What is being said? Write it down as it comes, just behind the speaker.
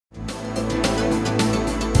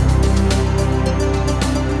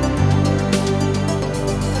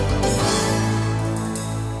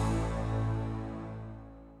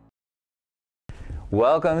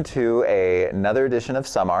Welcome to another edition of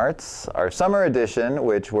SOM ARTS, our summer edition,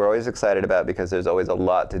 which we're always excited about because there's always a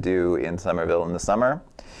lot to do in Somerville in the summer.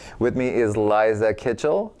 With me is Liza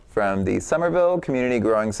Kitchell from the Somerville Community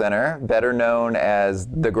Growing Center, better known as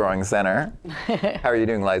the Growing Center. How are you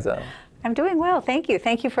doing, Liza? I'm doing well, thank you.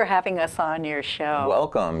 Thank you for having us on your show.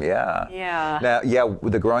 Welcome, yeah. Yeah. Now,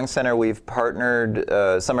 with the Growing Center, we've partnered,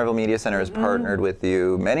 Somerville Media Center has partnered with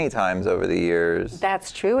you many times over the years.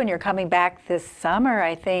 That's true, and you're coming back this summer.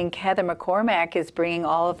 I think Heather McCormack is bringing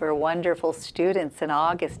all of her wonderful students in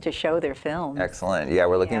August to show their films. Excellent, yeah,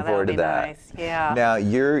 we're looking forward to that. Nice. Yeah. Now,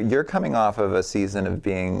 you're coming off of a season of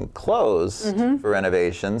being closed for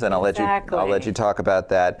renovations, and I'll let you talk about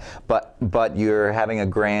that, but you're having a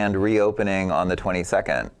grand reopening on the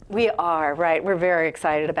 22nd. We are, right. We're very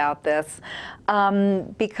excited about this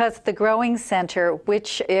because the Growing Center,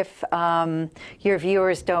 which if your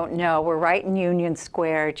viewers don't know, we're right in Union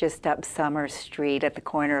Square, just up Summer Street at the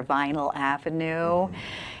corner of Vinyl Avenue.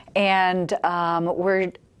 And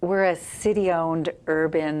we're a city-owned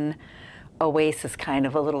urban oasis, kind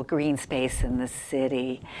of a little green space in the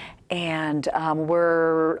city. And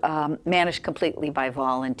we're managed completely by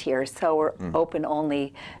volunteers, so we're open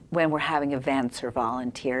only when we're having events or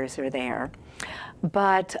volunteers are there.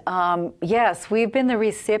 But yes, we've been the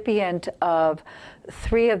recipient of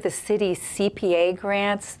 3 of the city's CPA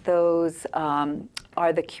grants. Those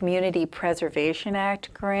are the Community Preservation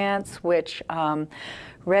Act grants, which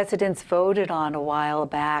residents voted on a while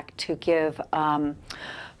back to give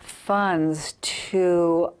funds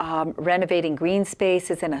to renovating green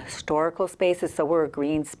spaces and historical spaces, so we're a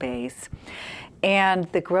green space.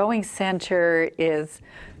 And the Growing Center is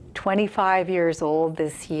 25 years old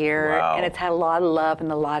this year, and it's had a lot of love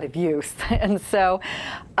and a lot of use. And so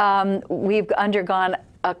we've undergone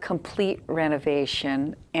a complete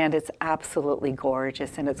renovation, and it's absolutely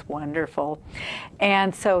gorgeous and it's wonderful.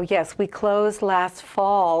 And so yes, we closed last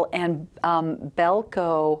fall, and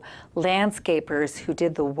Belco landscapers who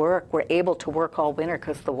did the work were able to work all winter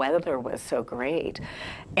because the weather was so great.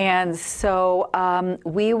 And so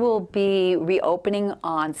we will be reopening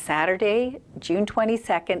on Saturday, June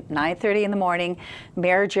 22nd, 9:30 in the morning.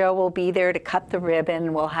 Mayor Joe will be there to cut the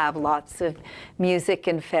ribbon. We'll have lots of music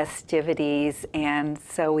and festivities, and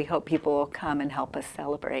so we hope people will come and help us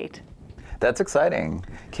celebrate. That's exciting.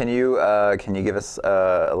 Can you give us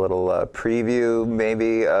a little preview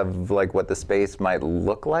maybe of like what the space might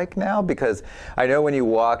look like now? Because I know when you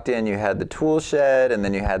walked in, you had the tool shed, and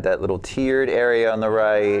then you had that little tiered area on the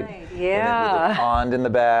right. Yeah. And the pond in the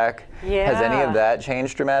back. Yeah. Has any of that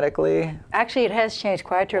changed dramatically? Actually, it has changed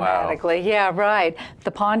quite dramatically. Wow. Yeah, right. The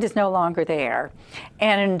pond is no longer there.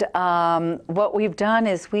 And what we've done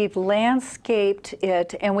is we've landscaped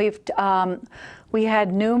it, and we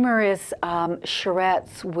had numerous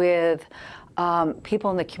charrettes with people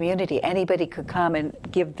in the community. Anybody could come and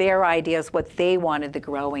give their ideas what they wanted the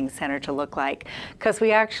Growing Center to look like, because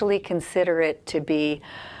we actually consider it to be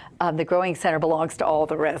the Growing Center belongs to all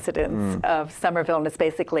the residents of Somerville, and it's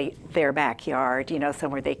basically their backyard, you know,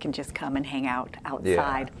 somewhere they can just come and hang out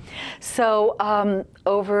outside. Yeah. So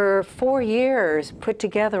over 4 years, put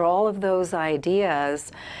together all of those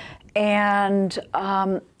ideas, and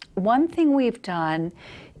one thing we've done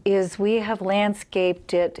is we have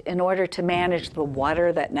landscaped it in order to manage the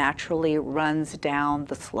water that naturally runs down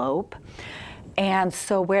the slope. And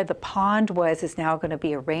so where the pond was is now going to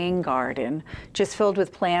be a rain garden, just filled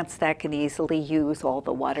with plants that can easily use all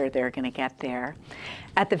the water they're going to get there.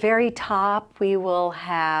 At the very top, we will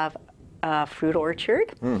have a fruit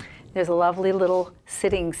orchard. There's a lovely little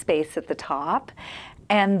sitting space at the top.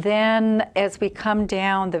 And then as we come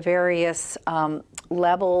down the various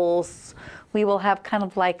levels, we will have kind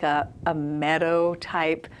of like a meadow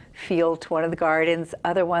type feel to one of the gardens.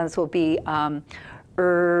 Other ones will be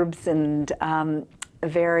herbs and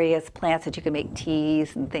various plants that you can make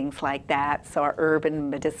teas and things like that. So our urban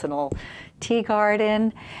medicinal tea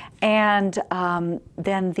garden. And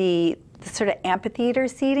then the sort of amphitheater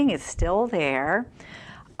seating is still there.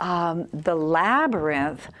 The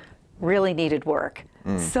labyrinth really needed work.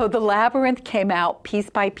 So the labyrinth came out piece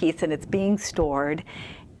by piece, and it's being stored.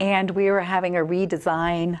 And we were having a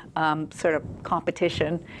redesign sort of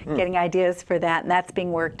competition, getting ideas for that, and that's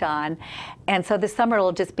being worked on. And so this summer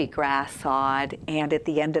it'll just be grass sod, and at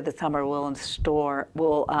the end of the summer we'll install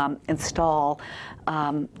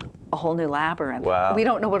a whole new labyrinth. Wow. We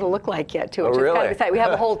don't know what it'll look like yet, too. Oh, really? Kind of exciting. We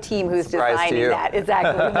have a whole team who's designing that.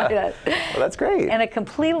 Exactly. Well, that's great. And a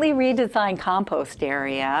completely redesigned compost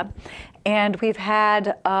area. And we've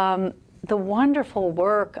had the wonderful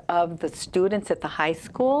work of the students at the high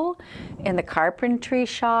school, in the carpentry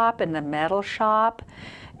shop, and the metal shop.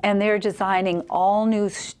 And they're designing all new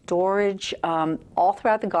storage all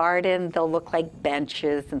throughout the garden. They'll look like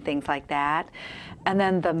benches and things like that. And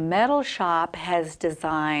then the metal shop has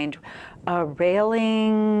designed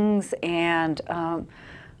railings and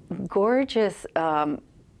gorgeous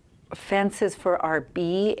fences for our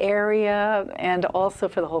bee area and also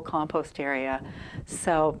for the whole compost area.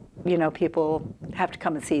 So, you know, people have to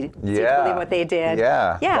come and see really what they did.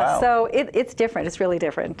 Yeah. Wow. So it's different. It's really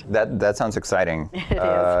different. That sounds exciting. It is.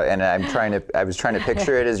 And I was trying to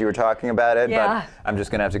picture it as you were talking about it, Yeah. but I'm just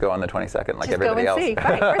going to have to go on the 22nd like Just everybody go and else. see.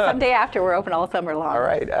 Right. Or someday after, we're open all summer long. All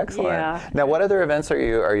right, excellent. Yeah. Now, what other events are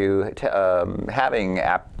you having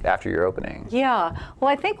after your opening? Yeah, well,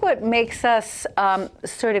 I think what makes us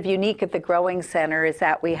sort of unique at the Growing Center is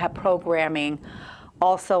that we have programming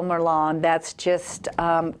all summer long that's just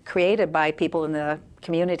created by people in the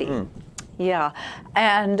community. Yeah,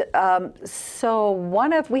 and so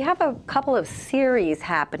we have a couple of series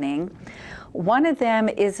happening. One of them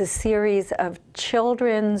is a series of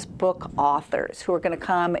children's book authors who are going to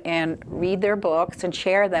come and read their books and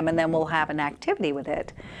share them, and then we'll have an activity with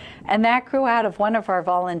it. And that grew out of one of our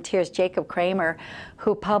volunteers, Jacob Kramer,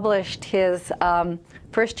 who published his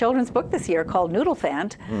first children's book this year called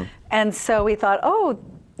Noodlefant. And so we thought, oh,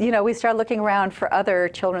 you know, we started looking around for other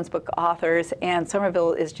children's book authors, and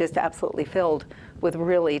Somerville is just absolutely filled with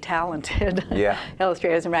really talented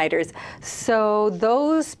illustrators and writers. So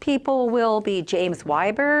those people will be James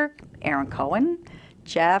Weiberg, Aaron Cohen,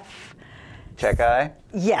 Jeff. Check-eye?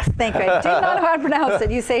 Yes, thank you. I did not know how to pronounce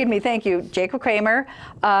it. You saved me. Thank you. Jacob Kramer,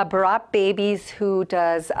 Bharat Babies, who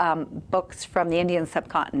does books from the Indian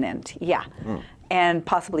subcontinent. Yeah. And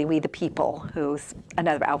possibly We the People, who's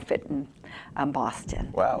another outfit in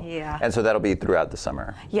Boston. Wow. Yeah. And so that'll be throughout the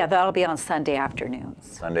summer? Yeah, that'll be on Sunday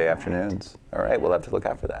afternoons. Sunday afternoons. All right, we'll have to look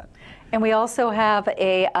out for that. And we also have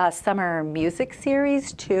a summer music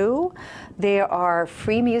series too. There are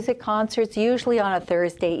free music concerts, usually on a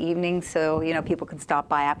Thursday evening, so you know people can stop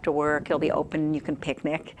by after work. It'll be open, you can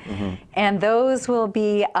picnic. And those will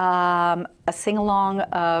be a sing-along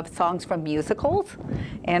of songs from musicals.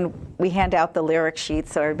 And we hand out the lyric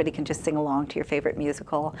sheets so everybody can just sing along to your favorite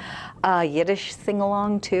musical. Yiddish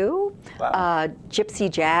sing-along too. Wow.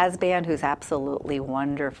 Gypsy jazz band who's absolutely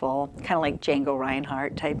wonderful, kind of like Django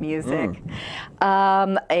Reinhardt type music.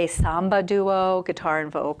 A samba duo, guitar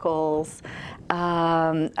and vocals.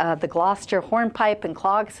 The Gloucester Hornpipe and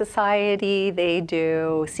Clog Society, they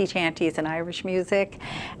do sea chanties and Irish music.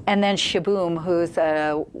 And then Shaboom, who's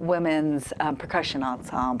a women's percussion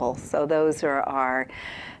ensemble. So those are our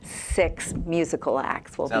 6 musical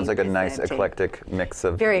acts. Sounds like a nice eclectic mix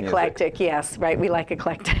of Very music. eclectic, yes, right, we like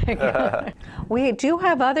eclectic. We do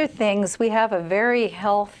have other things. We have a very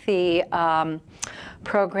healthy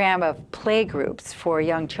program of play groups for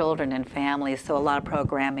young children and families, so a lot of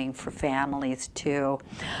programming for families too.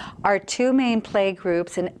 Our 2 main play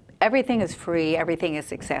groups, and everything is free, everything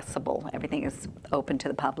is accessible, everything is open to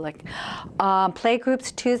the public. Play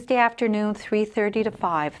groups Tuesday afternoon, 3:30 to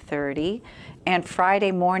 5:30, and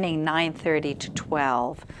Friday morning, 9:30 to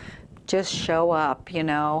 12. Just show up, you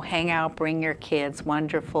know, hang out, bring your kids.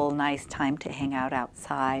 Wonderful, nice time to hang out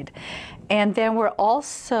outside. And then we're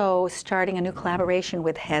also starting a new collaboration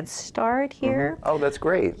with Head Start here. Oh, that's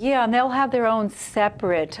great. Yeah, and they'll have their own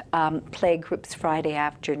separate play groups Friday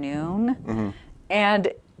afternoon.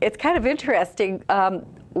 And it's kind of interesting.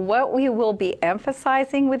 What we will be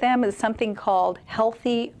emphasizing with them is something called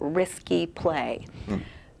healthy, risky play.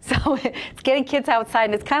 So it's getting kids outside,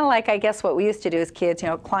 and it's kind of like, I guess, what we used to do as kids, you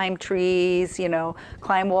know, climb trees, you know,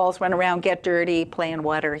 climb walls, run around, get dirty, play in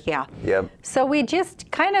water, yeah. Yep. So we just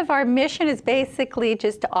kind of, our mission is basically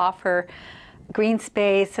just to offer green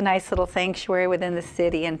space, a nice little sanctuary within the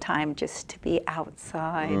city, and time just to be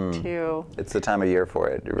outside too. It's the time of year for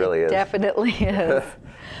it. It really is. Definitely is.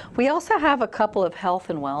 We also have a couple of health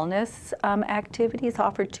and wellness activities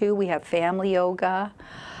offered too. We have family yoga,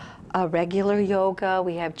 regular yoga,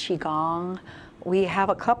 we have qigong. We have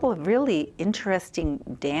a couple of really interesting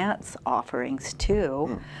dance offerings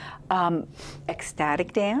too.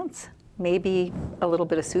 Ecstatic dance, maybe a little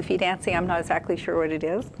bit of Sufi dancing, I'm not exactly sure what it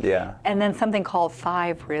is. Yeah. And then something called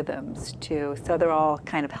 5 rhythms too. So they're all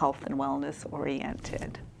kind of health and wellness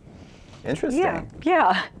oriented. Interesting.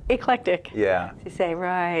 Yeah, eclectic. Yeah. As you say,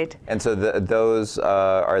 right. And so those,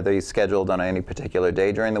 are they scheduled on any particular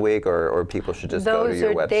day during the week, or people should just go to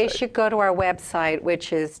your website? They should go to our website,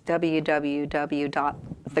 which is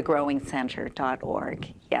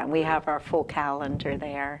www.thegrowingcenter.org. Yeah, we have our full calendar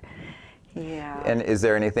there. Yeah. And is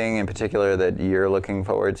there anything in particular that you're looking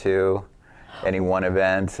forward to Any one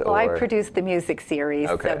event? Well, I produce the music series,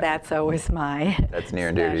 Okay. so that's always my That's near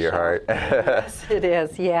and dear to your heart. Yes, it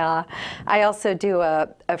is, yeah. I also do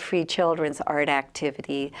a free children's art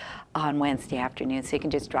activity on Wednesday afternoon, so you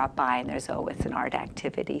can just drop by and there's always an art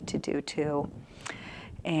activity to do too.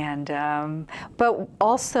 And but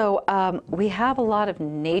also we have a lot of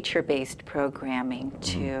nature-based programming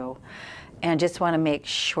too, and just want to make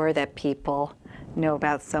sure that people know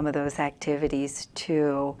about some of those activities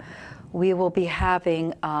too. We will be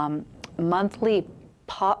having monthly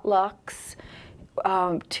potlucks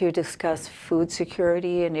to discuss food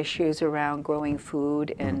security and issues around growing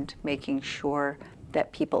food and making sure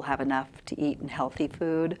that people have enough to eat and healthy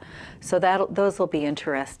food. So those will be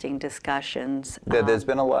interesting discussions. There's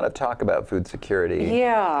been a lot of talk about food security,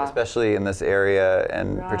 yeah, especially in this area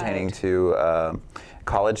and pertaining to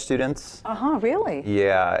college students. Really?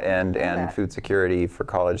 Yeah, and food security for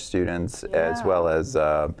college students, as well as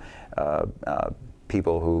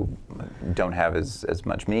people who don't have as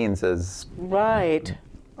much means as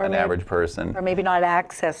or an average person. Or maybe not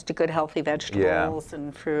access to good healthy vegetables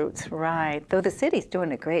and fruits, right. Though the city's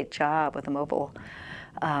doing a great job with the mobile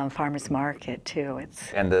farmers market too.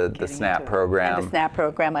 And the SNAP program. And the SNAP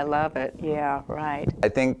program, I love it, yeah, right. I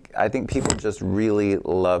think people just really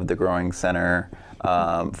love the Growing Center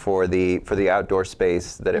for the outdoor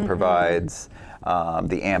space that it provides,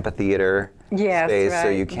 the amphitheater space, so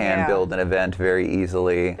you can build an event very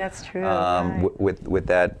easily. That's true. With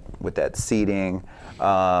that seating,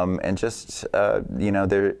 and just you know,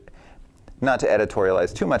 there. Not to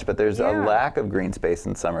editorialize too much, but there's a lack of green space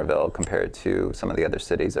in Somerville compared to some of the other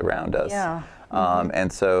cities around us. Yeah.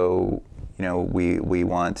 And so, you know, we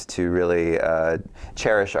want to really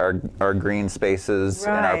cherish our green spaces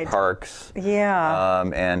and our parks. Yeah.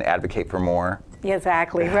 And advocate for more.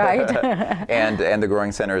 Exactly, right. and the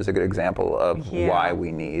Growing Center is a good example of why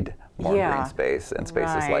we need more green space and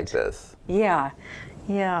spaces like this. Yeah,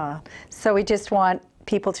 yeah. So we just want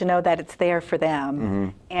people to know that it's there for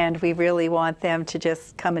them, and we really want them to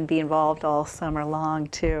just come and be involved all summer long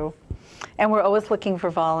too. And we're always looking for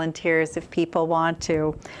volunteers if people want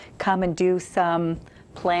to come and do some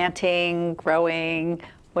planting, growing,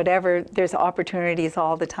 whatever. There's opportunities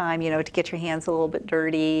all the time, you know, to get your hands a little bit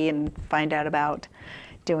dirty and find out about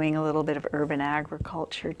doing a little bit of urban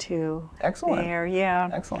agriculture too. Excellent. There, yeah.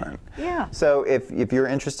 Excellent. Yeah. So if you're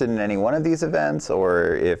interested in any one of these events,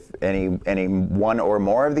 or if any one or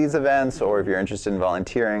more of these events, or if you're interested in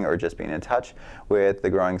volunteering or just being in touch with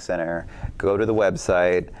the Growing Center, go to the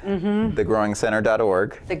website,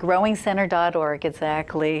 thegrowingcenter.org. Thegrowingcenter.org,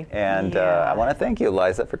 exactly. And I want to thank you,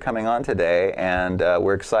 Liza, for coming on today. And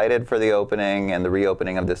we're excited for the opening and the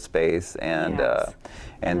reopening of this space, and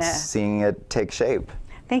seeing it take shape.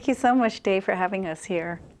 Thank you so much, Dave, for having us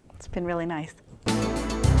here. It's been really nice.